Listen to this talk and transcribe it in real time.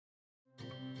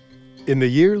In the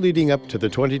year leading up to the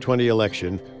 2020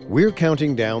 election, we're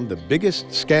counting down the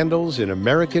biggest scandals in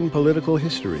American political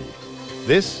history.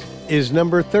 This is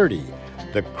number 30,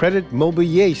 the Crédit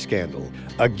Mobilier scandal,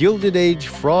 a Gilded Age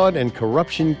fraud and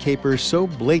corruption caper so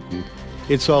blatant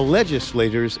it saw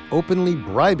legislators openly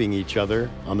bribing each other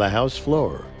on the House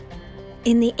floor.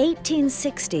 In the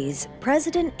 1860s,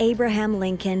 President Abraham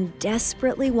Lincoln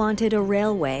desperately wanted a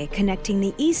railway connecting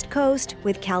the East Coast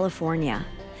with California.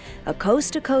 A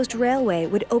coast-to-coast railway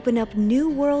would open up new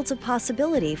worlds of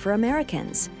possibility for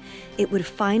Americans. It would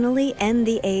finally end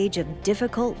the age of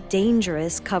difficult,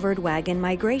 dangerous covered wagon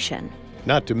migration.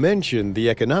 Not to mention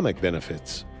the economic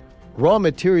benefits. Raw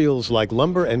materials like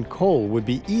lumber and coal would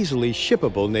be easily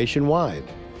shippable nationwide.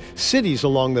 Cities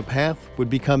along the path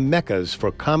would become meccas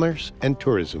for commerce and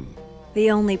tourism. The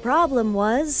only problem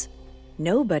was,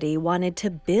 nobody wanted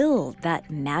to build that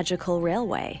magical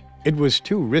railway. It was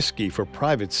too risky for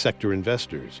private sector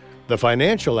investors. The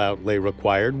financial outlay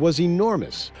required was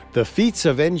enormous. The feats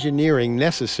of engineering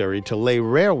necessary to lay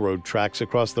railroad tracks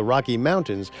across the Rocky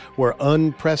Mountains were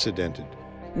unprecedented.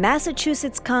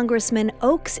 Massachusetts Congressman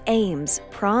Oakes Ames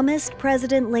promised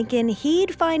President Lincoln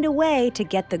he'd find a way to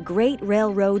get the great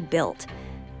railroad built.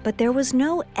 But there was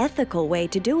no ethical way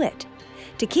to do it.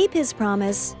 To keep his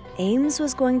promise, Ames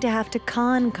was going to have to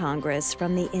con Congress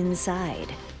from the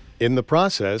inside. In the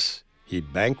process,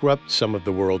 he'd bankrupt some of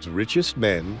the world's richest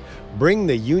men, bring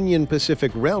the Union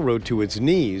Pacific Railroad to its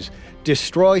knees,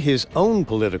 destroy his own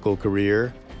political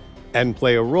career, and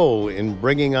play a role in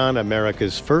bringing on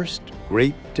America's first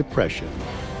Great Depression.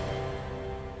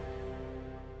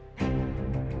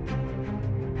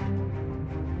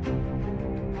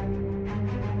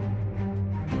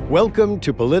 Welcome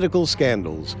to Political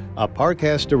Scandals, a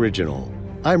Parcast original.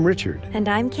 I'm Richard. And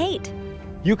I'm Kate.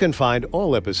 You can find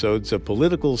all episodes of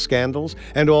Political Scandals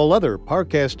and all other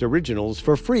Parcast originals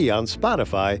for free on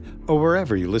Spotify or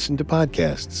wherever you listen to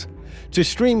podcasts. To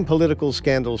stream Political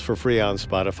Scandals for free on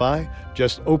Spotify,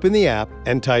 just open the app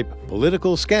and type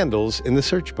Political Scandals in the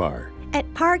search bar. At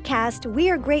Parcast, we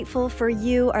are grateful for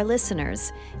you, our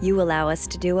listeners. You allow us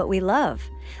to do what we love.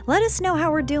 Let us know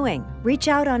how we're doing. Reach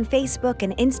out on Facebook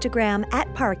and Instagram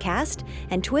at Parcast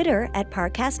and Twitter at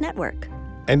Parcast Network.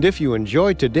 And if you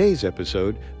enjoyed today's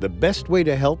episode, the best way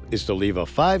to help is to leave a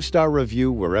 5-star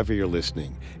review wherever you're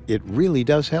listening. It really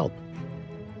does help.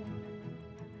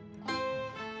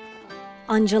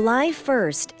 On July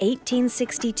 1st,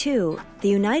 1862, the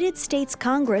United States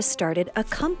Congress started a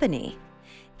company.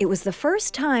 It was the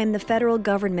first time the federal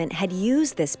government had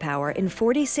used this power in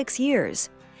 46 years.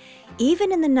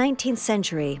 Even in the 19th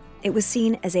century, it was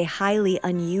seen as a highly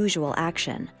unusual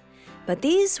action. But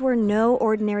these were no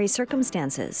ordinary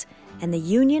circumstances, and the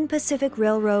Union Pacific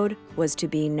Railroad was to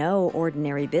be no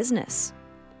ordinary business.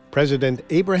 President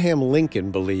Abraham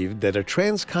Lincoln believed that a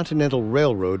transcontinental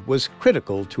railroad was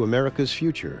critical to America's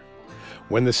future.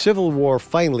 When the Civil War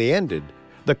finally ended,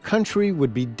 the country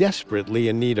would be desperately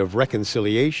in need of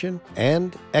reconciliation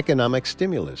and economic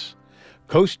stimulus.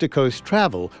 Coast-to-coast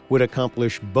travel would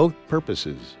accomplish both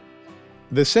purposes.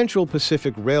 The Central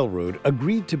Pacific Railroad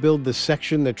agreed to build the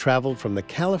section that traveled from the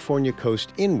California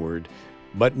coast inward,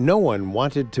 but no one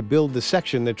wanted to build the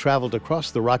section that traveled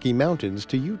across the Rocky Mountains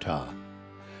to Utah.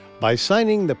 By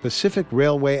signing the Pacific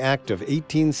Railway Act of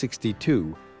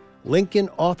 1862, Lincoln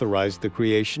authorized the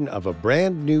creation of a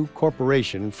brand new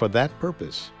corporation for that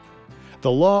purpose.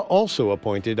 The law also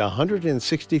appointed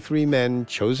 163 men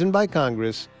chosen by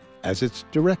Congress as its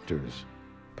directors.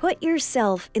 Put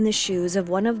yourself in the shoes of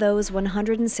one of those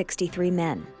 163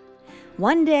 men.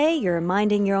 One day, you're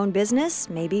minding your own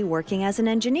business, maybe working as an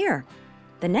engineer.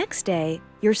 The next day,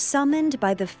 you're summoned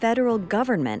by the federal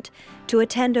government to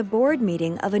attend a board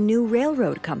meeting of a new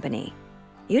railroad company.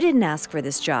 You didn't ask for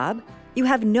this job. You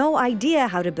have no idea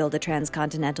how to build a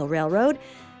transcontinental railroad,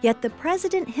 yet the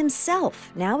president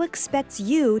himself now expects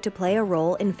you to play a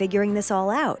role in figuring this all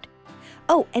out.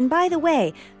 Oh, and by the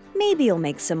way, maybe you'll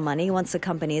make some money once the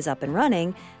company is up and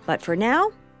running, but for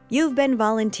now, you've been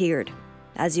volunteered.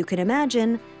 As you can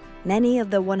imagine, many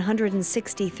of the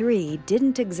 163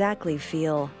 didn't exactly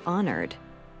feel honored.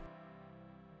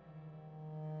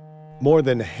 More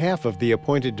than half of the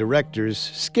appointed directors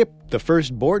skipped the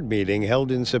first board meeting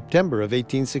held in September of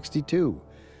 1862.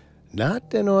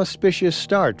 Not an auspicious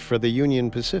start for the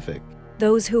Union Pacific.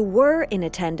 Those who were in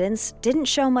attendance didn't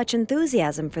show much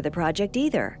enthusiasm for the project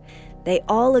either. They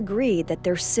all agreed that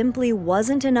there simply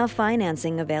wasn't enough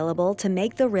financing available to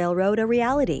make the railroad a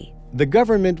reality. The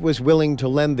government was willing to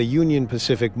lend the Union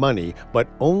Pacific money, but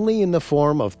only in the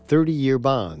form of 30-year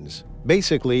bonds.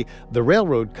 Basically, the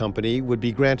railroad company would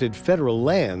be granted federal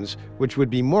lands, which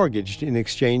would be mortgaged in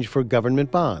exchange for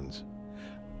government bonds.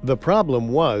 The problem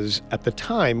was, at the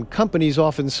time, companies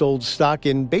often sold stock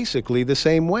in basically the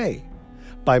same way,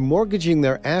 by mortgaging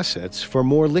their assets for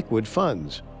more liquid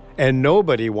funds. And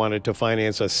nobody wanted to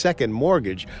finance a second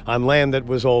mortgage on land that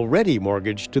was already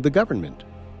mortgaged to the government.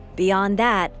 Beyond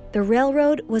that, the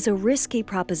railroad was a risky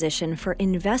proposition for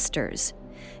investors.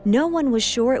 No one was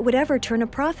sure it would ever turn a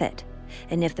profit.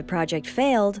 And if the project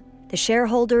failed, the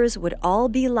shareholders would all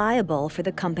be liable for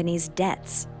the company's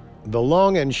debts. The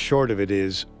long and short of it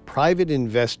is, private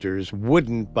investors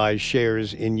wouldn't buy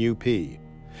shares in UP,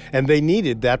 and they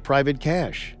needed that private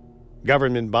cash.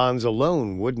 Government bonds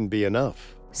alone wouldn't be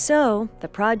enough. So, the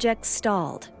project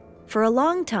stalled. For a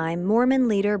long time, Mormon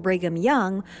leader Brigham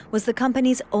Young was the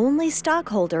company's only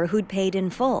stockholder who'd paid in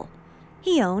full.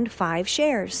 He owned 5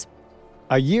 shares.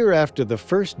 A year after the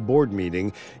first board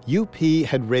meeting, UP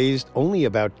had raised only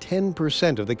about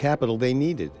 10% of the capital they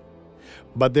needed.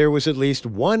 But there was at least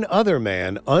one other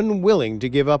man unwilling to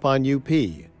give up on UP,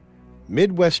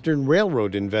 Midwestern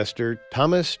Railroad investor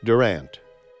Thomas Durant.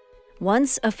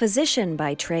 Once a physician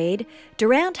by trade,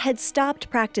 Durant had stopped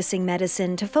practicing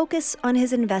medicine to focus on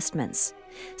his investments.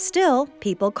 Still,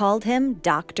 people called him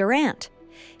Doc Durant.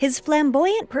 His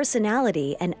flamboyant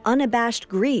personality and unabashed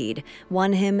greed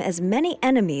won him as many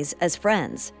enemies as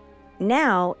friends.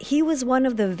 Now, he was one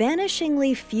of the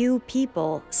vanishingly few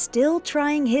people still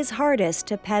trying his hardest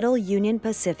to peddle Union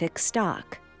Pacific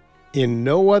stock. In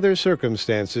no other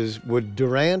circumstances would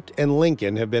Durant and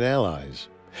Lincoln have been allies.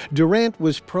 Durant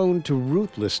was prone to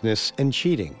ruthlessness and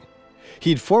cheating.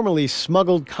 He'd formerly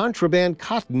smuggled contraband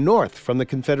cotton north from the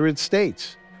Confederate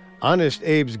States. Honest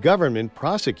Abe's government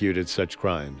prosecuted such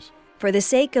crimes. For the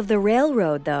sake of the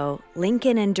railroad, though,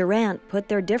 Lincoln and Durant put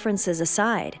their differences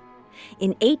aside.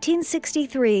 In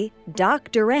 1863,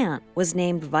 Doc Durant was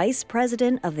named Vice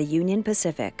President of the Union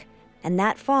Pacific. And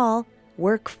that fall,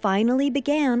 work finally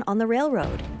began on the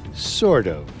railroad. Sort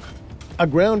of. A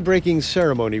groundbreaking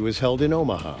ceremony was held in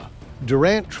Omaha.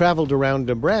 Durant traveled around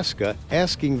Nebraska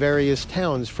asking various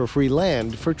towns for free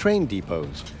land for train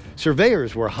depots.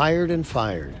 Surveyors were hired and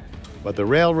fired, but the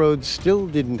railroad still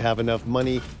didn't have enough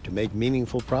money to make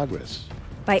meaningful progress.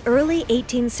 By early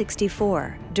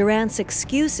 1864, Durant's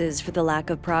excuses for the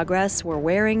lack of progress were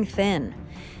wearing thin.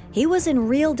 He was in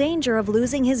real danger of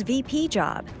losing his VP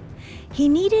job. He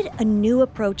needed a new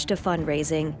approach to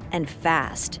fundraising, and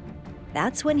fast.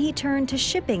 That's when he turned to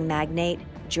shipping magnate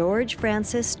George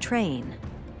Francis Train.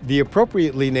 The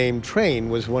appropriately named Train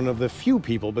was one of the few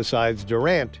people besides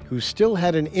Durant who still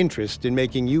had an interest in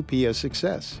making UP a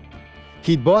success.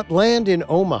 He'd bought land in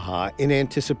Omaha in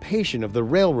anticipation of the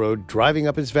railroad driving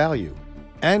up its value.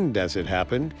 And as it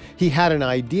happened, he had an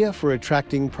idea for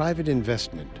attracting private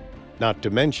investment, not to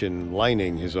mention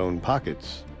lining his own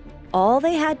pockets. All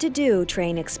they had to do,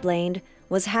 Train explained,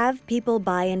 was have people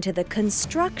buy into the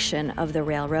construction of the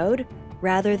railroad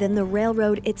rather than the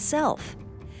railroad itself.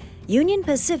 Union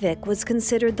Pacific was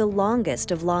considered the longest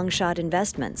of long-shot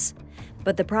investments,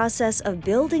 but the process of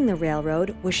building the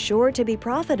railroad was sure to be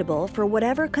profitable for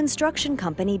whatever construction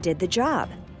company did the job.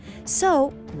 So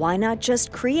why not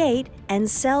just create and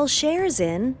sell shares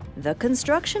in the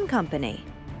construction company?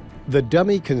 The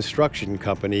dummy construction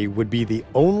company would be the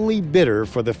only bidder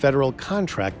for the federal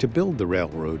contract to build the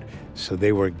railroad, so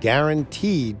they were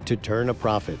guaranteed to turn a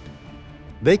profit.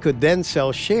 They could then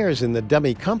sell shares in the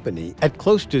dummy company at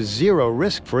close to zero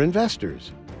risk for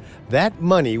investors. That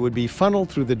money would be funneled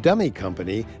through the dummy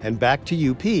company and back to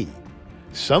UP.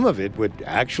 Some of it would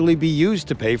actually be used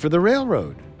to pay for the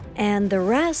railroad. And the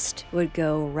rest would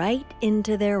go right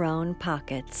into their own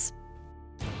pockets.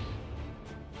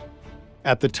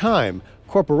 At the time,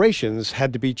 corporations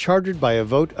had to be chartered by a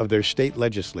vote of their state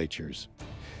legislatures.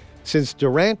 Since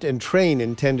Durant and Train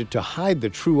intended to hide the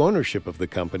true ownership of the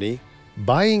company,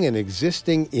 buying an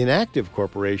existing inactive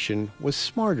corporation was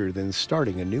smarter than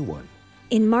starting a new one.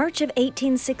 In March of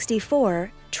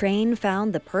 1864, Train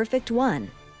found the perfect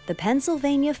one, the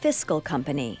Pennsylvania Fiscal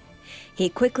Company. He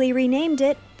quickly renamed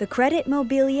it the Crédit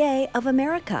Mobilier of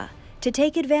America to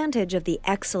take advantage of the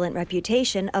excellent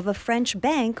reputation of a French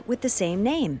bank with the same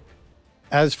name.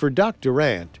 As for Doc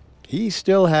Durant, he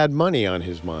still had money on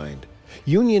his mind.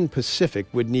 Union Pacific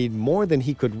would need more than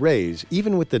he could raise,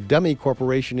 even with the dummy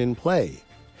corporation in play.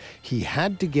 He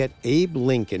had to get Abe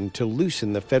Lincoln to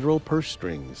loosen the federal purse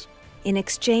strings. In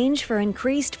exchange for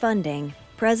increased funding,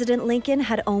 President Lincoln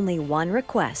had only one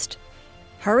request.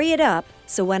 Hurry it up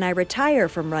so when I retire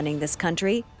from running this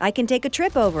country, I can take a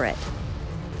trip over it.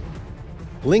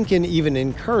 Lincoln even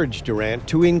encouraged Durant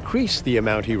to increase the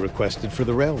amount he requested for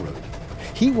the railroad.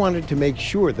 He wanted to make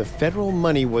sure the federal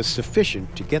money was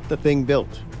sufficient to get the thing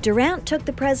built. Durant took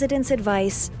the president's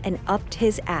advice and upped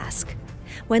his ask.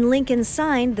 When Lincoln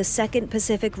signed the Second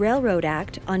Pacific Railroad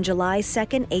Act on July 2,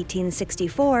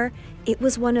 1864, it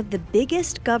was one of the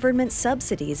biggest government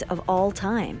subsidies of all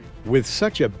time. With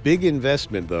such a big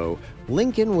investment, though,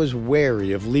 Lincoln was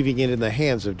wary of leaving it in the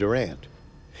hands of Durant.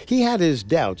 He had his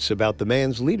doubts about the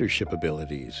man's leadership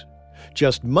abilities.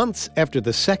 Just months after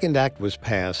the Second Act was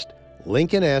passed,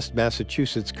 Lincoln asked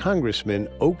Massachusetts Congressman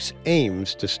Oakes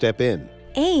Ames to step in.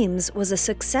 Ames was a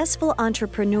successful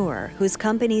entrepreneur whose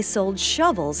company sold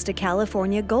shovels to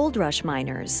California gold rush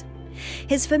miners.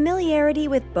 His familiarity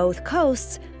with both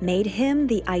coasts made him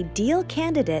the ideal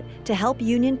candidate to help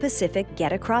Union Pacific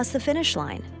get across the finish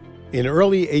line. In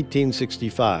early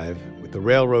 1865, with the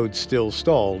railroad still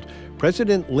stalled,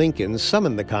 President Lincoln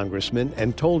summoned the congressman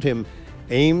and told him,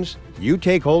 "Ames, you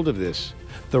take hold of this.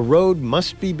 The road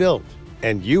must be built,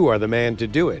 and you are the man to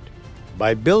do it.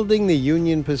 By building the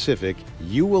Union Pacific,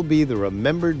 you will be the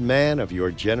remembered man of your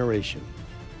generation."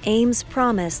 Ames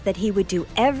promised that he would do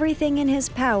everything in his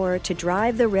power to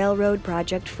drive the railroad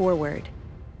project forward.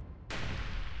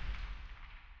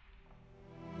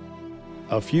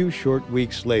 A few short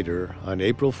weeks later, on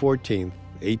April 14,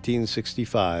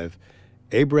 1865,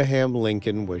 Abraham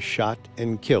Lincoln was shot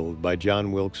and killed by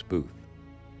John Wilkes Booth.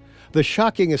 The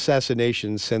shocking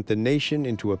assassination sent the nation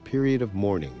into a period of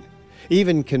mourning.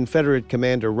 Even Confederate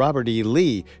Commander Robert E.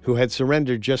 Lee, who had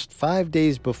surrendered just 5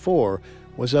 days before,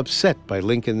 was upset by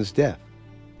Lincoln's death.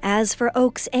 As for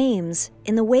Oakes Ames,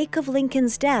 in the wake of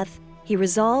Lincoln's death, he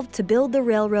resolved to build the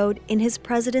railroad in his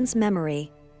president's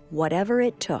memory, whatever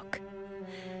it took.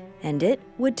 And it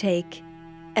would take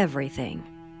everything.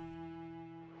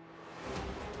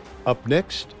 Up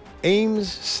next,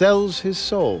 Ames sells his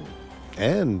soul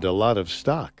and a lot of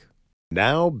stock.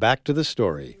 Now back to the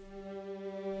story.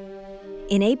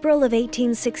 In April of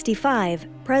 1865,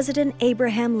 President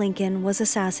Abraham Lincoln was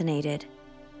assassinated.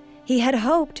 He had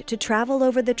hoped to travel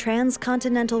over the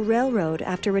Transcontinental Railroad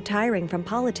after retiring from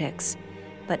politics,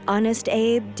 but Honest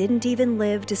Abe didn't even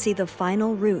live to see the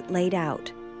final route laid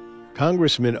out.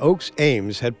 Congressman Oakes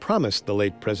Ames had promised the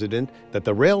late president that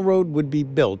the railroad would be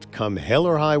built come hell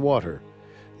or high water.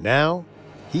 Now,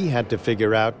 he had to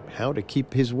figure out how to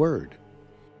keep his word.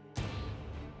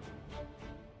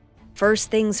 First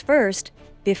things first,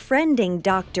 befriending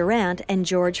Doc Durant and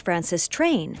George Francis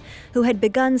Train, who had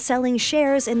begun selling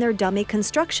shares in their dummy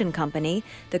construction company,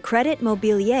 the Crédit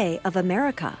Mobilier of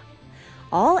America.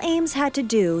 All Ames had to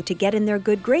do to get in their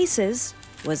good graces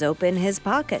was open his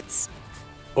pockets.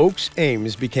 Oakes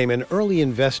Ames became an early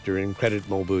investor in Crédit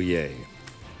Mobilier.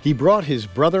 He brought his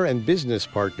brother and business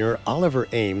partner, Oliver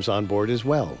Ames, on board as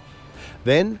well.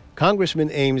 Then, Congressman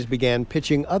Ames began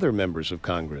pitching other members of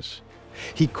Congress.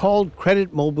 He called Crédit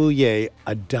Mobilier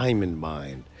a diamond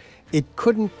mine. It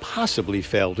couldn't possibly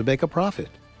fail to make a profit.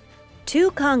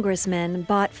 2 congressmen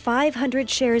bought 500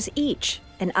 shares each,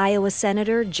 and Iowa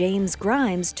Senator James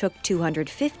Grimes took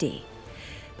 250.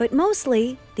 But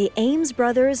mostly, the Ames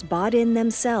brothers bought in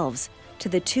themselves, to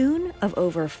the tune of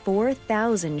over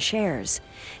 4,000 shares,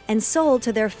 and sold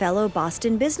to their fellow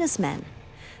Boston businessmen.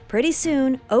 Pretty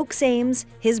soon, Oakes Ames,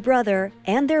 his brother,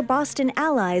 and their Boston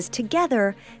allies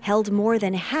together held more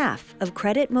than half of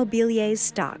Crédit Mobilier's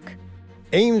stock.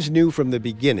 Ames knew from the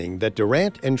beginning that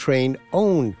Durant and Train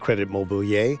owned Crédit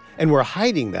Mobilier and were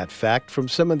hiding that fact from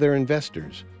some of their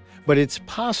investors. But it's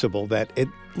possible that, at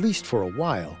least for a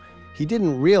while, he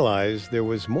didn't realize there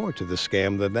was more to the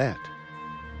scam than that.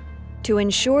 To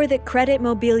ensure that Crédit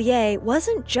Mobilier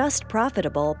wasn't just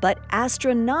profitable, but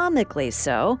astronomically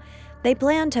so, they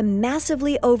planned to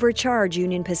massively overcharge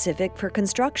Union Pacific for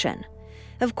construction.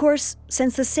 Of course,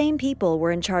 since the same people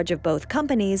were in charge of both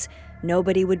companies,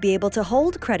 nobody would be able to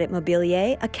hold Crédit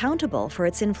Mobilier accountable for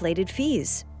its inflated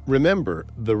fees. Remember,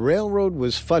 the railroad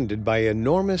was funded by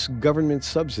enormous government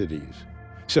subsidies.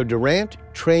 So Durant,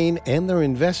 Train, and their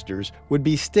investors would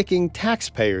be sticking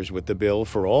taxpayers with the bill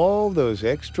for all those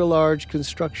extra-large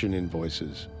construction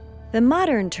invoices. The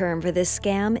modern term for this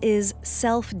scam is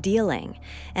self-dealing,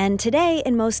 and today,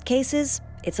 in most cases,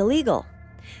 it's illegal.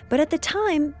 But at the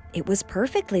time, it was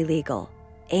perfectly legal.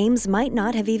 Ames might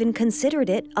not have even considered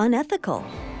it unethical.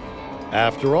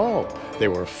 After all, they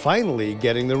were finally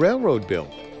getting the railroad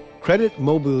built. Crédit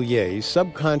Mobilier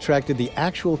subcontracted the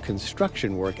actual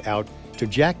construction work out to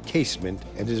Jack Casement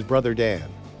and his brother Dan.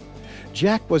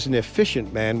 Jack was an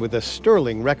efficient man with a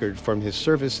sterling record from his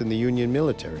service in the Union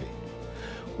military.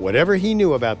 Whatever he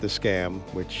knew about the scam,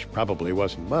 which probably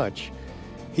wasn't much,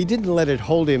 he didn't let it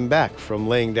hold him back from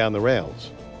laying down the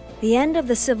rails. The end of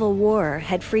the Civil War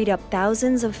had freed up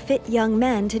thousands of fit young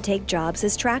men to take jobs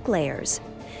as track layers.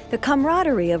 The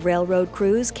camaraderie of railroad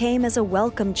crews came as a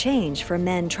welcome change for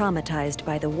men traumatized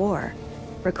by the war.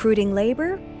 Recruiting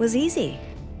labor was easy.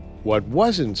 What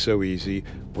wasn't so easy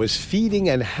was feeding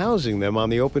and housing them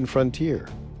on the open frontier.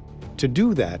 To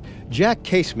do that, Jack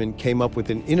Casement came up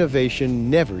with an innovation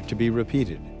never to be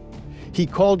repeated. He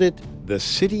called it the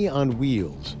City on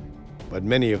Wheels, but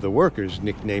many of the workers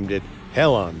nicknamed it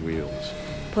Hell on Wheels.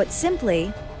 Put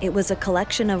simply, it was a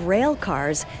collection of rail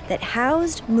cars that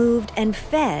housed, moved, and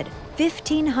fed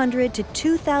 1,500 to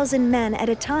 2,000 men at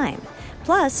a time,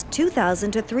 plus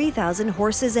 2,000 to 3,000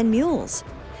 horses and mules.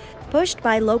 Pushed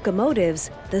by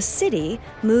locomotives, the city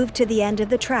moved to the end of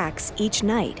the tracks each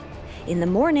night. In the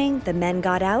morning, the men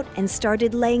got out and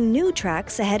started laying new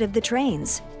tracks ahead of the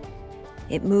trains.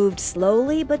 It moved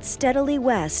slowly but steadily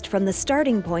west from the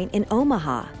starting point in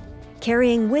Omaha,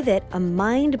 carrying with it a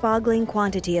mind-boggling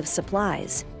quantity of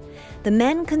supplies. The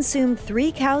men consumed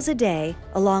 3 cows a day,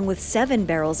 along with 7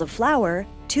 barrels of flour,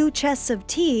 2 chests of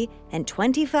tea, and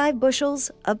 25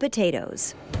 bushels of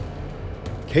potatoes.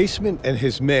 Casement and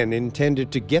his men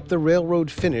intended to get the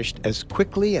railroad finished as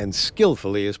quickly and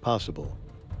skillfully as possible.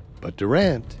 But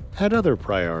Durant had other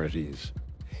priorities.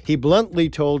 He bluntly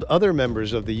told other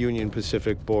members of the Union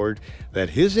Pacific Board that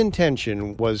his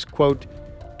intention was, quote,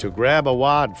 to grab a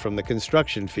wad from the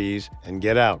construction fees and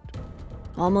get out.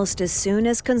 Almost as soon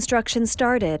as construction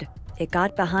started, it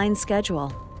got behind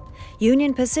schedule.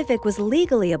 Union Pacific was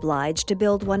legally obliged to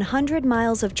build 100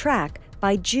 miles of track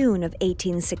by June of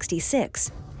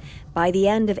 1866. By the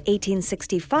end of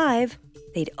 1865,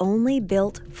 they'd only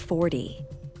built 40.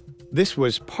 This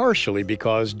was partially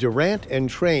because Durant and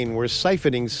Train were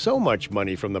siphoning so much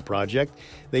money from the project,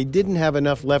 they didn't have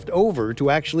enough left over to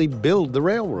actually build the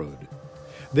railroad.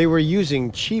 They were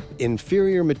using cheap,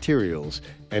 inferior materials,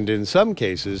 and in some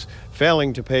cases,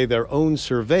 failing to pay their own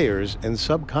surveyors and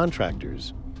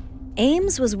subcontractors.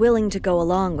 Ames was willing to go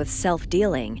along with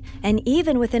self-dealing and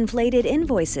even with inflated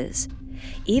invoices.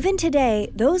 Even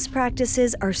today, those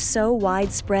practices are so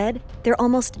widespread, they're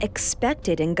almost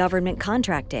expected in government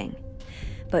contracting.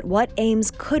 But what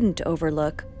Ames couldn't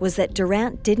overlook was that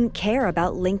Durant didn't care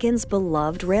about Lincoln's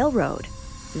beloved railroad.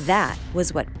 That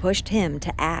was what pushed him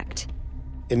to act.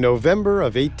 In November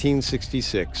of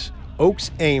 1866,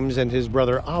 Oakes Ames and his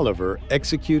brother Oliver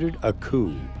executed a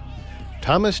coup.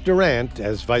 Thomas Durant,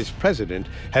 as vice president,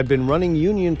 had been running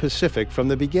Union Pacific from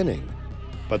the beginning.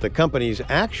 But the company's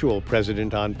actual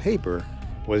president on paper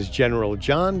was General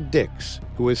John Dix,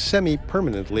 who was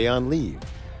semi-permanently on leave.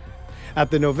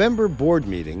 At the November board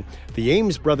meeting, the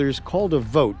Ames brothers called a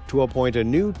vote to appoint a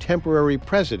new temporary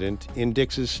president in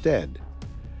Dix's stead.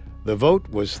 The vote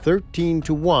was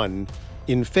 13-1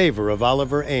 in favor of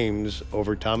Oliver Ames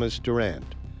over Thomas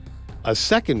Durant. A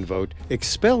second vote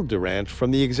expelled Durant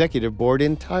from the executive board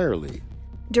entirely.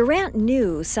 Durant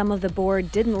knew some of the board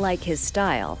didn't like his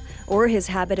style or his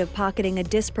habit of pocketing a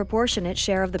disproportionate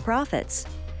share of the profits.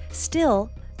 Still,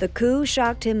 the coup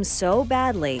shocked him so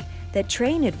badly that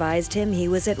Train advised him he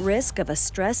was at risk of a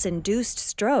stress-induced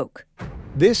stroke.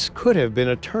 This could have been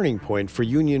a turning point for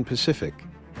Union Pacific.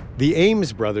 The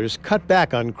Ames brothers cut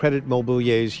back on Crédit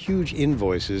Mobilier's huge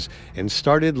invoices and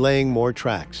started laying more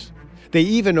tracks. They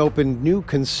even opened new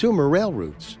consumer rail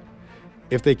routes.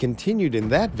 If they continued in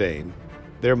that vein,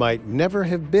 there might never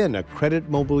have been a Crédit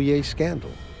Mobilier scandal.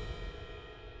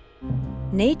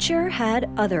 Nature had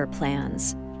other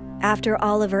plans. After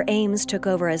Oliver Ames took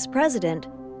over as president,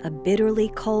 a bitterly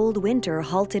cold winter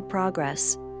halted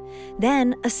progress.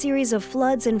 Then, a series of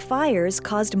floods and fires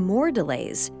caused more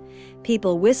delays.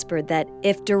 People whispered that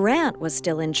if Durant was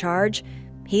still in charge,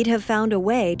 he'd have found a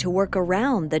way to work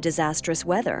around the disastrous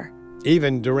weather.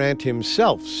 Even Durant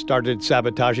himself started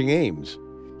sabotaging Ames.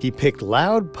 He picked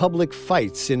loud public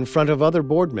fights in front of other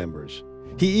board members.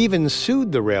 He even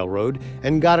sued the railroad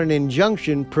and got an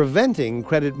injunction preventing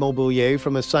Crédit Mobilier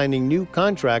from assigning new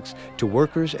contracts to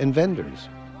workers and vendors.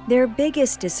 Their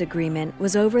biggest disagreement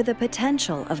was over the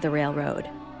potential of the railroad.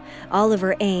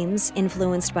 Oliver Ames,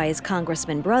 influenced by his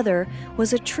congressman brother,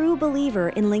 was a true believer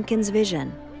in Lincoln's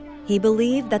vision. He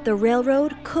believed that the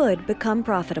railroad could become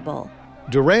profitable.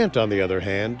 Durant, on the other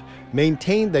hand,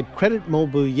 maintained that Crédit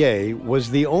Mobilier was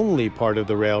the only part of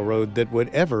the railroad that would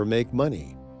ever make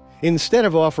money. Instead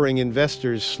of offering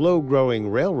investors slow-growing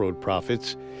railroad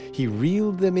profits, he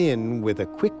reeled them in with a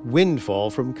quick windfall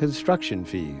from construction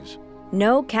fees.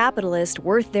 No capitalist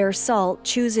worth their salt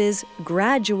chooses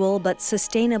gradual but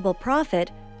sustainable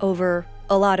profit over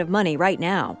a lot of money right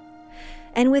now.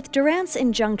 And with Durant's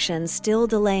injunction still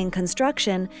delaying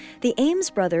construction, the Ames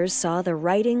brothers saw the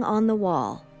writing on the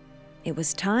wall. It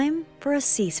was time for a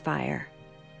ceasefire.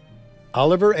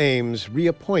 Oliver Ames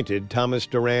reappointed Thomas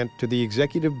Durant to the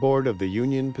executive board of the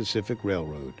Union Pacific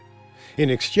Railroad. In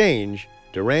exchange,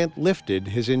 Durant lifted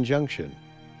his injunction.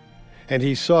 And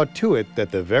he saw to it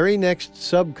that the very next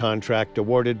subcontract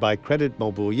awarded by Crédit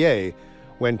Mobilier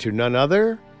went to none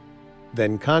other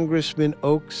than Congressman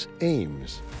Oakes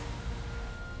Ames.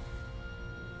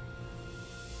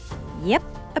 Yep,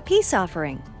 a peace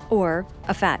offering, or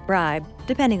a fat bribe,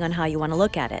 depending on how you want to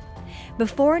look at it.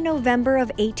 Before November of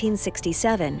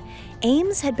 1867,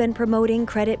 Ames had been promoting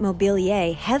Crédit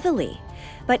Mobilier heavily,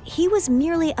 but he was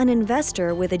merely an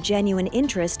investor with a genuine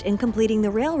interest in completing the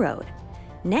railroad.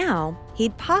 Now,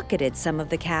 he'd pocketed some of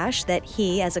the cash that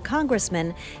he, as a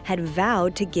congressman, had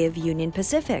vowed to give Union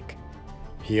Pacific.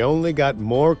 He only got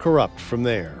more corrupt from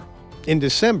there. In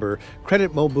December, Crédit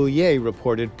Mobilier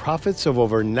reported profits of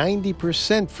over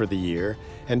 90% for the year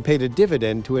and paid a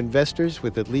dividend to investors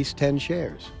with at least 10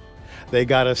 shares. They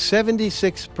got a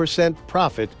 76%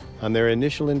 profit on their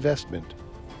initial investment.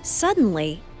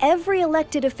 Suddenly, every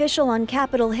elected official on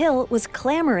Capitol Hill was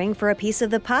clamoring for a piece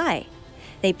of the pie.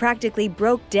 They practically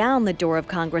broke down the door of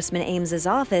Congressman Ames's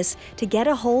office to get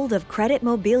a hold of Crédit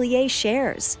Mobilier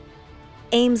shares.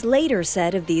 Ames later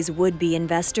said of these would-be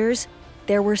investors,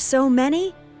 "There were so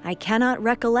many, I cannot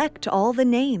recollect all the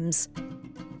names."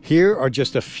 Here are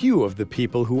just a few of the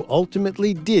people who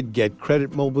ultimately did get Crédit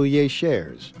Mobilier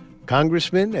shares.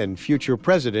 Congressman and future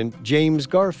President James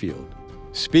Garfield,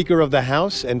 Speaker of the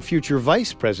House and future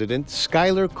Vice President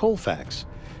Schuyler Colfax,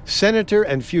 Senator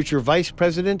and future Vice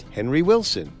President Henry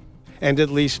Wilson, and at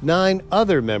least 9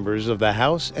 other members of the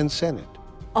House and Senate.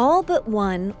 All but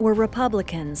one were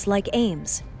Republicans like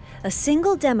Ames. A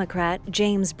single Democrat,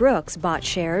 James Brooks, bought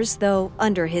shares, though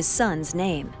under his son's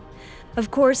name. Of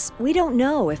course, we don't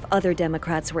know if other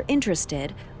Democrats were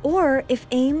interested or if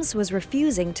Ames was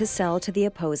refusing to sell to the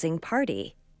opposing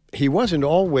party. He wasn't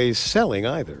always selling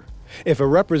either. If a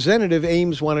representative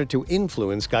Ames wanted to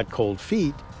influence got cold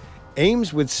feet,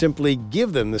 Ames would simply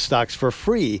give them the stocks for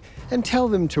free and tell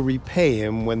them to repay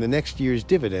him when the next year's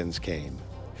dividends came.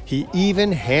 He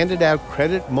even handed out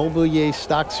Crédit Mobilier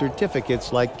stock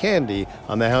certificates like candy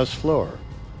on the House floor.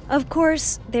 Of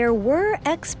course, there were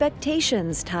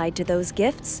expectations tied to those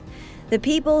gifts. The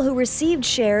people who received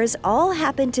shares all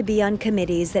happened to be on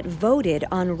committees that voted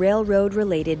on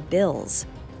railroad-related bills.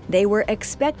 They were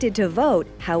expected to vote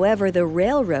however the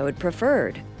railroad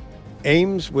preferred.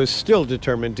 Ames was still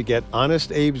determined to get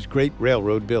Honest Abe's great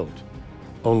railroad built.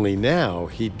 Only now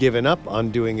he'd given up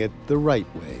on doing it the right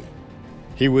way.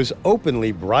 He was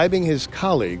openly bribing his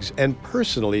colleagues and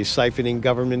personally siphoning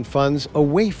government funds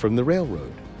away from the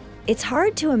railroad. It's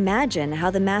hard to imagine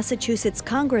how the Massachusetts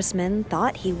congressman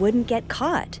thought he wouldn't get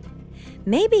caught.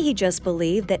 Maybe he just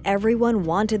believed that everyone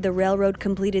wanted the railroad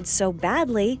completed so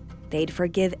badly, they'd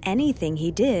forgive anything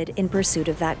he did in pursuit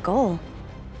of that goal.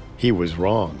 He was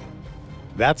wrong.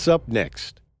 That's up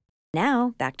next.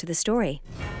 Now, back to the story.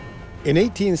 In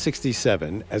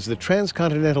 1867, as the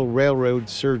Transcontinental Railroad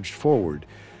surged forward,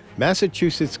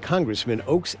 Massachusetts Congressman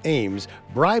Oakes Ames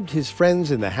bribed his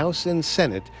friends in the House and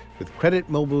Senate with Crédit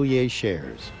Mobilier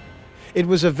shares. It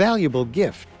was a valuable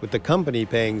gift, with the company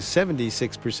paying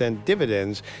 76%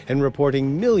 dividends and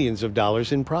reporting millions of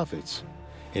dollars in profits.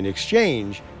 In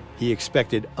exchange, he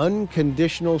expected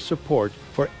unconditional support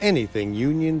for anything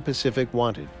Union Pacific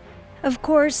wanted. Of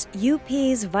course,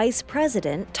 UP's Vice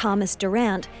President, Thomas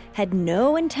Durant, had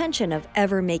no intention of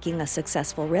ever making a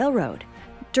successful railroad.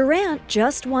 Durant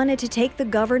just wanted to take the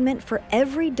government for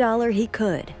every dollar he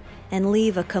could and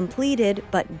leave a completed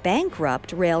but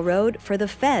bankrupt railroad for the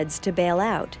feds to bail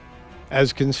out.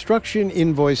 As construction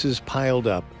invoices piled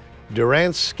up,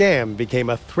 Durant's scam became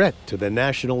a threat to the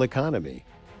national economy.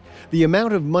 The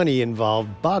amount of money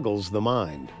involved boggles the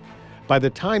mind. By the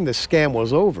time the scam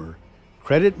was over,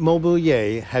 Crédit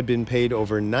Mobilier had been paid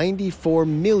over $94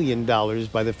 million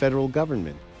by the federal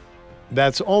government.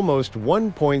 That's almost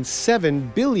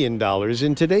 $1.7 billion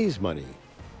in today's money.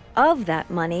 Of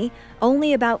that money,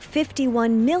 only about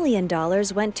 $51 million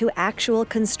went to actual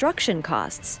construction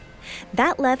costs.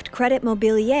 That left Crédit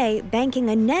Mobilier banking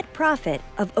a net profit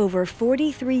of over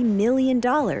 $43 million,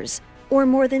 or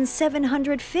more than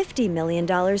 $750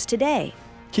 million today.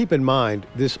 Keep in mind,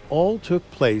 this all took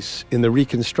place in the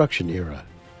Reconstruction era.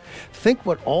 Think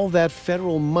what all that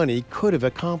federal money could have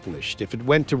accomplished if it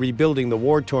went to rebuilding the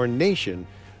war-torn nation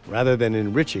rather than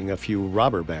enriching a few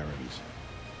robber barons.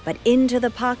 But into the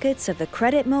pockets of the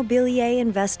Crédit Mobilier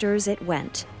investors it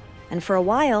went. And for a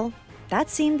while, that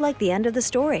seemed like the end of the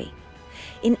story.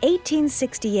 In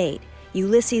 1868,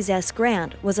 Ulysses S.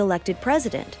 Grant was elected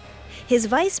president. His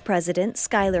vice president,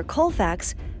 Schuyler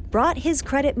Colfax, brought his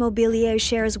Crédit Mobilier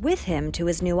shares with him to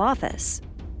his new office.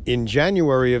 In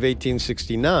January of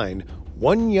 1869,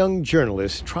 one young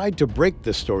journalist tried to break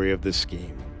the story of the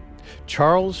scheme.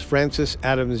 Charles Francis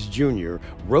Adams Jr.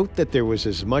 wrote that there was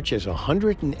as much as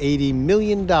 $180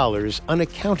 million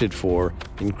unaccounted for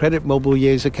in Crédit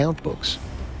Mobilier's account books.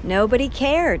 Nobody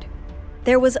cared.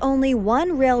 There was only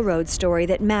one railroad story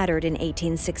that mattered in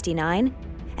 1869,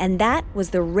 and that was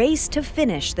the race to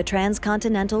finish the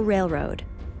Transcontinental Railroad.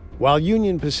 While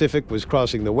Union Pacific was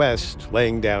crossing the West,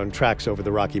 laying down tracks over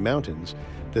the Rocky Mountains,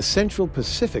 the Central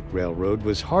Pacific Railroad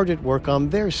was hard at work on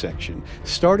their section,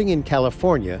 starting in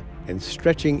California and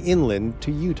stretching inland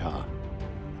to Utah.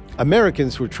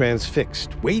 Americans were transfixed,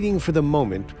 waiting for the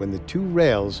moment when the two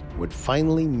rails would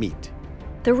finally meet.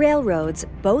 The railroads,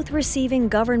 both receiving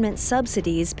government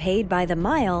subsidies paid by the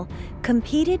mile,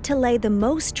 competed to lay the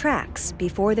most tracks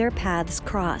before their paths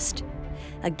crossed.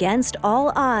 Against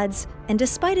all odds, and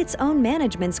despite its own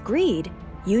management's greed,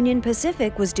 Union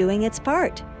Pacific was doing its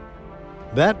part.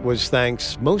 That was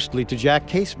thanks mostly to Jack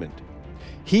Casement.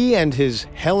 He and his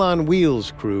Hell on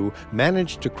Wheels crew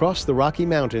managed to cross the Rocky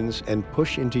Mountains and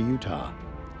push into Utah.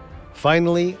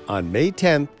 Finally, on May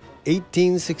 10,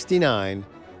 1869,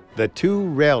 the two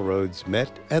railroads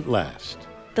met at last.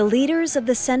 The leaders of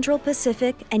the Central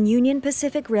Pacific and Union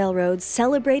Pacific Railroads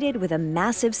celebrated with a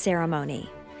massive ceremony.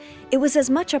 It was as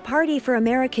much a party for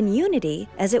American unity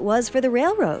as it was for the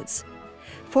railroads.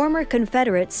 Former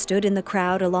Confederates stood in the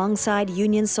crowd alongside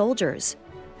Union soldiers.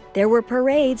 There were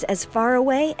parades as far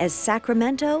away as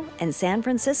Sacramento and San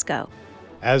Francisco.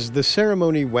 As the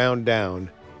ceremony wound down,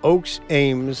 Oakes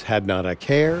Ames had not a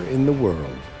care in the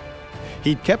world.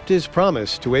 He'd kept his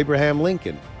promise to Abraham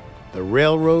Lincoln. The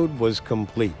railroad was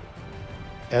complete.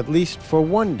 At least for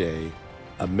one day,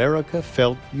 America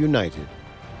felt united.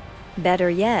 Better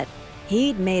yet,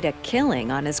 he'd made a killing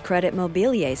on his Crédit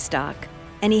Mobilier stock,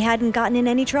 and he hadn't gotten in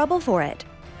any trouble for it.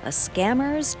 A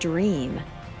scammer's dream.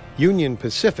 Union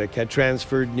Pacific had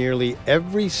transferred nearly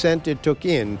every cent it took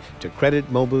in to Crédit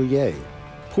Mobilier.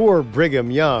 Poor Brigham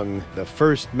Young, the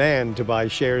first man to buy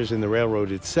shares in the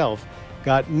railroad itself,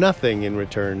 got nothing in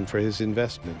return for his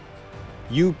investment.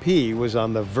 UP was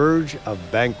on the verge of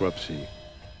bankruptcy.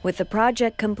 With the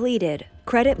project completed,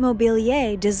 Crédit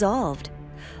Mobilier dissolved.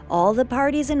 All the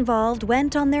parties involved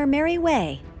went on their merry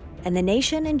way, and the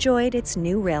nation enjoyed its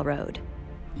new railroad.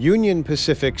 Union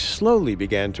Pacific slowly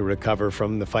began to recover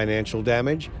from the financial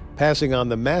damage, passing on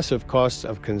the massive costs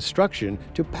of construction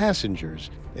to passengers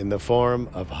in the form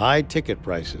of high ticket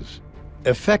prices.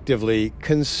 Effectively,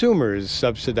 consumers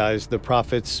subsidized the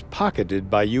profits pocketed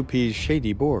by UP's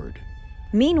shady board.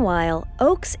 Meanwhile,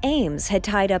 Oakes Ames had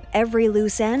tied up every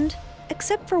loose end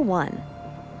except for one.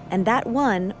 And that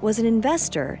one was an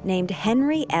investor named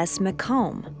Henry S.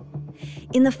 McComb.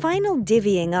 In the final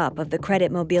divvying up of the Crédit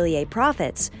Mobilier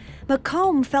profits,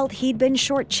 McComb felt he'd been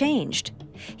shortchanged.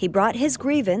 He brought his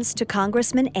grievance to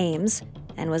Congressman Ames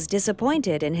and was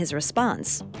disappointed in his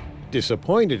response.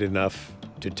 Disappointed enough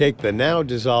to take the now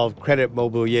dissolved Crédit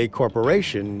Mobilier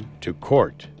Corporation to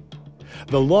court.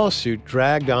 The lawsuit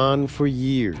dragged on for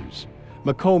years.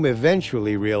 McComb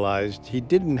eventually realized he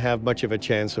didn't have much of a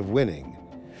chance of winning.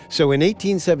 So in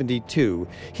 1872,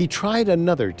 he tried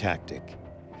another tactic.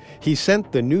 He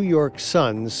sent the New York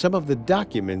Sun some of the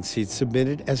documents he'd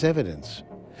submitted as evidence,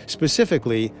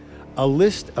 specifically a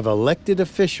list of elected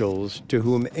officials to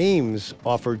whom Ames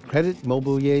offered Crédit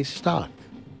Mobilier stock.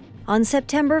 On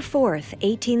September 4th,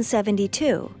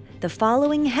 1872, the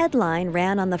following headline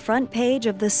ran on the front page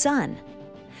of The Sun.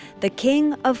 "The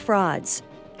King of Frauds.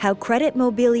 How Crédit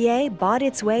Mobilier bought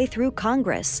its way through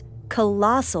Congress.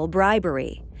 Colossal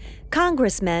bribery.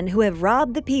 Congressmen who have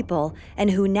robbed the people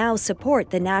and who now support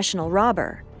the national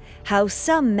robber. How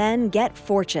some men get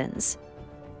fortunes."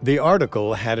 The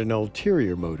article had an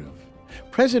ulterior motive.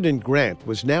 President Grant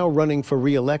was now running for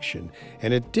re-election,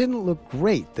 and it didn't look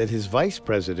great that his vice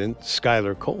president,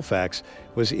 Schuyler Colfax,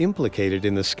 was implicated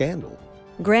in the scandal.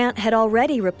 Grant had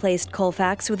already replaced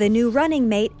Colfax with a new running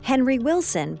mate, Henry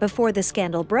Wilson, before the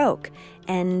scandal broke.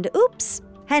 And oops,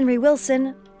 Henry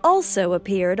Wilson also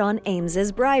appeared on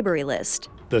Ames's bribery list.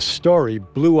 The story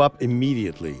blew up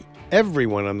immediately.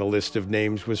 Everyone on the list of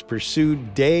names was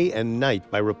pursued day and night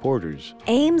by reporters.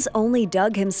 Ames only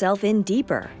dug himself in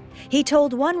deeper. He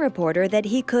told one reporter that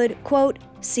he could, quote,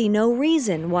 "see no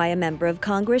reason why a member of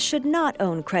Congress should not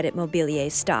own Crédit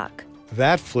Mobilier stock."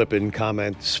 That flippant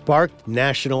comment sparked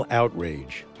national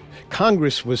outrage.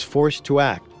 Congress was forced to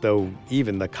act, though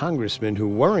even the congressmen who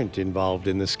weren't involved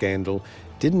in the scandal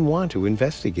didn't want to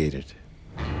investigate it.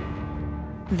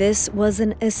 This was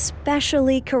an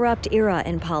especially corrupt era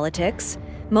in politics.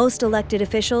 Most elected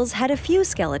officials had a few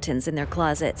skeletons in their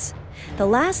closets. The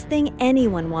last thing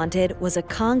anyone wanted was a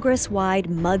Congress-wide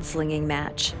mudslinging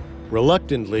match.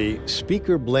 Reluctantly,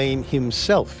 Speaker Blaine,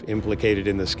 himself implicated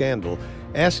in the scandal,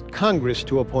 asked Congress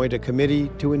to appoint a committee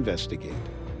to investigate.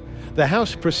 The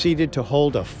House proceeded to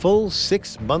hold a full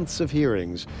 6 months of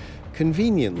hearings,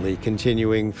 conveniently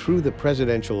continuing through the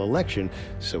presidential election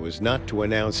so as not to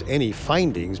announce any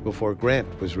findings before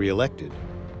Grant was reelected.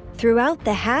 Throughout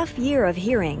the half year of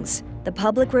hearings, the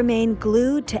public remained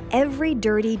glued to every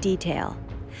dirty detail.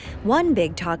 One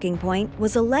big talking point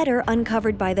was a letter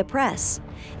uncovered by the press,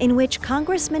 in which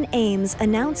Congressman Ames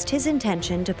announced his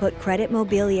intention to put Crédit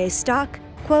Mobilier stock,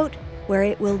 quote, where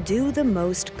it will do the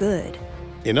most good.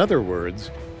 In other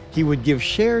words, he would give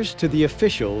shares to the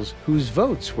officials whose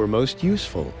votes were most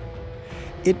useful.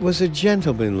 It was a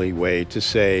gentlemanly way to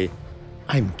say,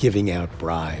 I'm giving out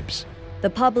bribes. The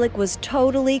public was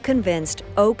totally convinced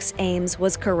Oakes Ames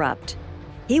was corrupt.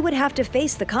 He would have to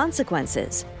face the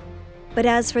consequences. But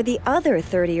as for the other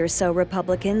 30 or so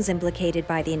Republicans implicated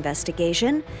by the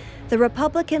investigation, the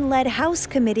Republican-led House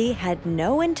committee had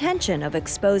no intention of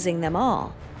exposing them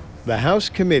all. The House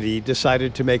committee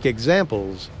decided to make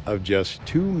examples of just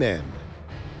 2 men,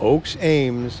 Oakes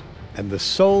Ames and the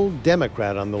sole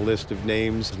Democrat on the list of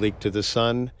names leaked to the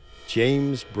Sun,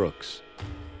 James Brooks.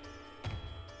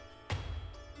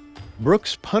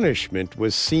 Brooks' punishment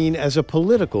was seen as a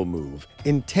political move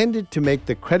intended to make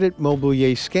the Crédit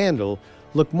Mobilier scandal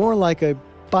look more like a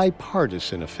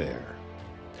bipartisan affair.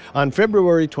 On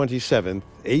February 27,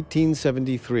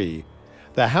 1873,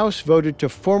 the House voted to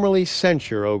formally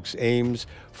censure Oakes Ames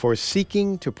for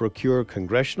seeking to procure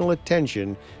congressional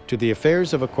attention to the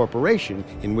affairs of a corporation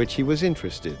in which he was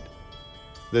interested.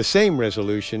 The same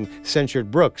resolution censured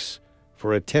Brooks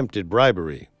for attempted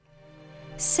bribery.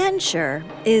 Censure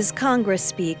is Congress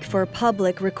speak for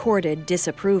public recorded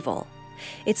disapproval.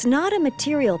 It's not a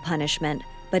material punishment,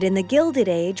 but in the Gilded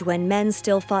Age, when men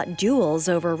still fought duels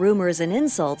over rumors and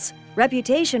insults,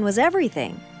 reputation was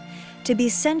everything. To be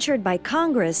censured by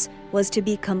Congress was to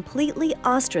be completely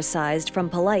ostracized from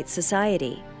polite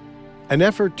society. An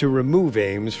effort to remove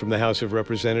Ames from the House of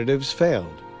Representatives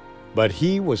failed, but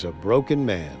he was a broken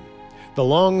man. The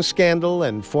long scandal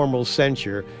and formal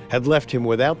censure had left him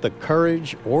without the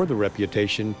courage or the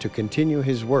reputation to continue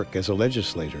his work as a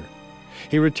legislator.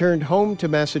 He returned home to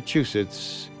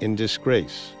Massachusetts in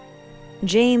disgrace.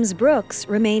 James Brooks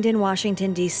remained in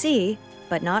Washington, D.C.,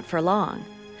 but not for long.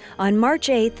 On March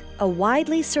 8th, a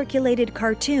widely circulated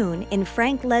cartoon in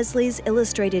Frank Leslie's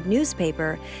illustrated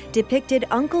newspaper depicted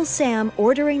Uncle Sam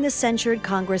ordering the censured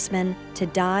congressman to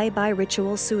die by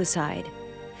ritual suicide.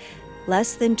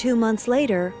 Less than 2 months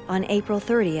later, on April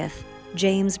 30th,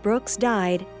 James Brooks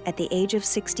died at the age of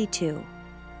 62.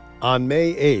 On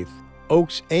May 8th,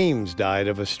 Oakes Ames died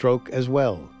of a stroke as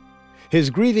well. His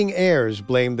grieving heirs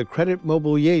blamed the Crédit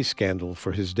Mobilier scandal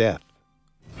for his death.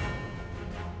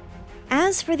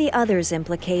 As for the others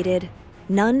implicated,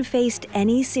 none faced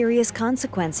any serious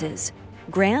consequences.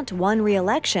 Grant won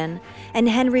re-election, and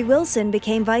Henry Wilson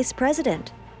became vice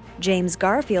president. James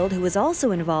Garfield, who was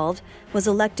also involved, was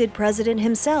elected president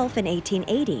himself in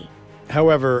 1880.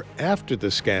 However, after the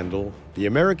scandal, the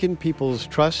American people's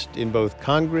trust in both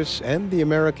Congress and the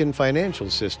American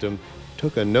financial system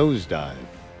took a nosedive.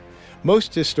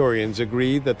 Most historians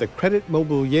agree that the Crédit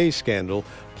Mobilier scandal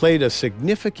played a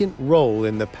significant role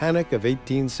in the Panic of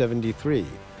 1873,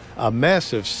 a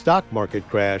massive stock market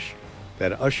crash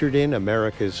that ushered in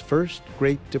America's first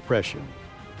Great Depression.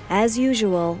 As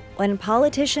usual, when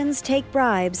politicians take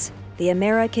bribes, the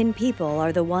American people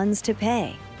are the ones to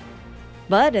pay.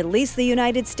 But at least the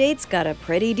United States got a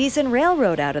pretty decent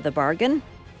railroad out of the bargain.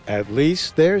 At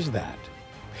least there's that.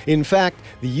 In fact,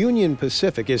 the Union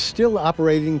Pacific is still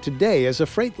operating today as a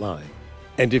freight line.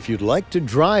 And if you'd like to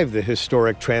drive the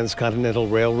historic transcontinental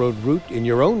railroad route in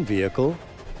your own vehicle,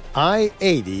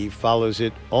 I-80 follows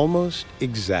it almost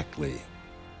exactly.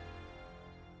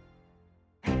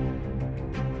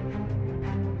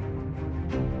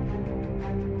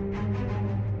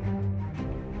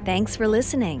 Thanks for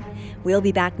listening. We'll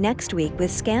be back next week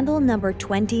with scandal number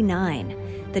 29.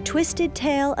 The twisted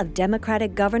tale of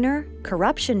Democratic governor,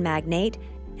 corruption magnate,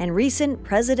 and recent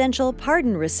presidential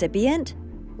pardon recipient,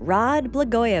 Rod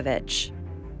Blagojevich.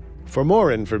 For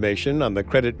more information on the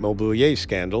Crédit Mobilier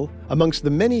scandal, amongst the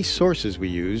many sources we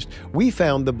used, we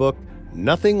found the book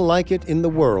Nothing Like It in the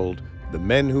World, The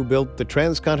Men Who Built the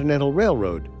Transcontinental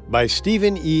Railroad, by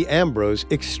Stephen E. Ambrose,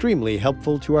 extremely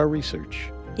helpful to our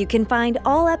research. You can find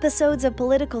all episodes of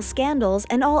Political Scandals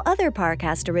and all other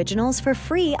Parcast originals for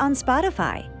free on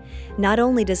Spotify. Not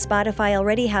only does Spotify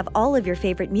already have all of your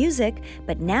favorite music,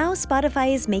 but now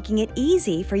Spotify is making it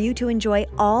easy for you to enjoy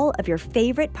all of your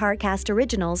favorite Parcast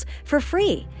originals for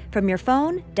free from your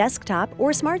phone, desktop,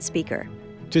 or smart speaker.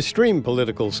 To stream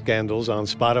Political Scandals on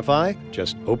Spotify,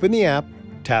 just open the app,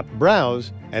 tap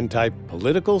Browse, and type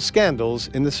Political Scandals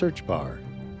in the search bar.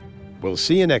 We'll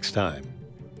see you next time.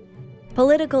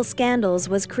 Political Scandals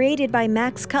was created by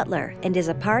Max Cutler and is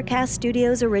a Parcast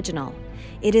Studios original.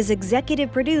 It is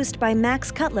executive produced by Max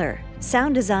Cutler,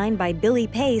 sound design by Billy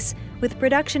Pace, with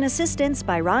production assistance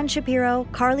by Ron Shapiro,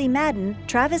 Carly Madden,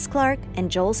 Travis Clark,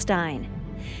 and Joel Stein.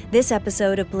 This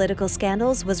episode of Political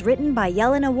Scandals was written by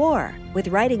Yelena War, with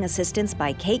writing assistance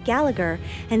by Kate Gallagher,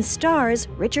 and stars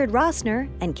Richard Rossner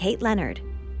and Kate Leonard.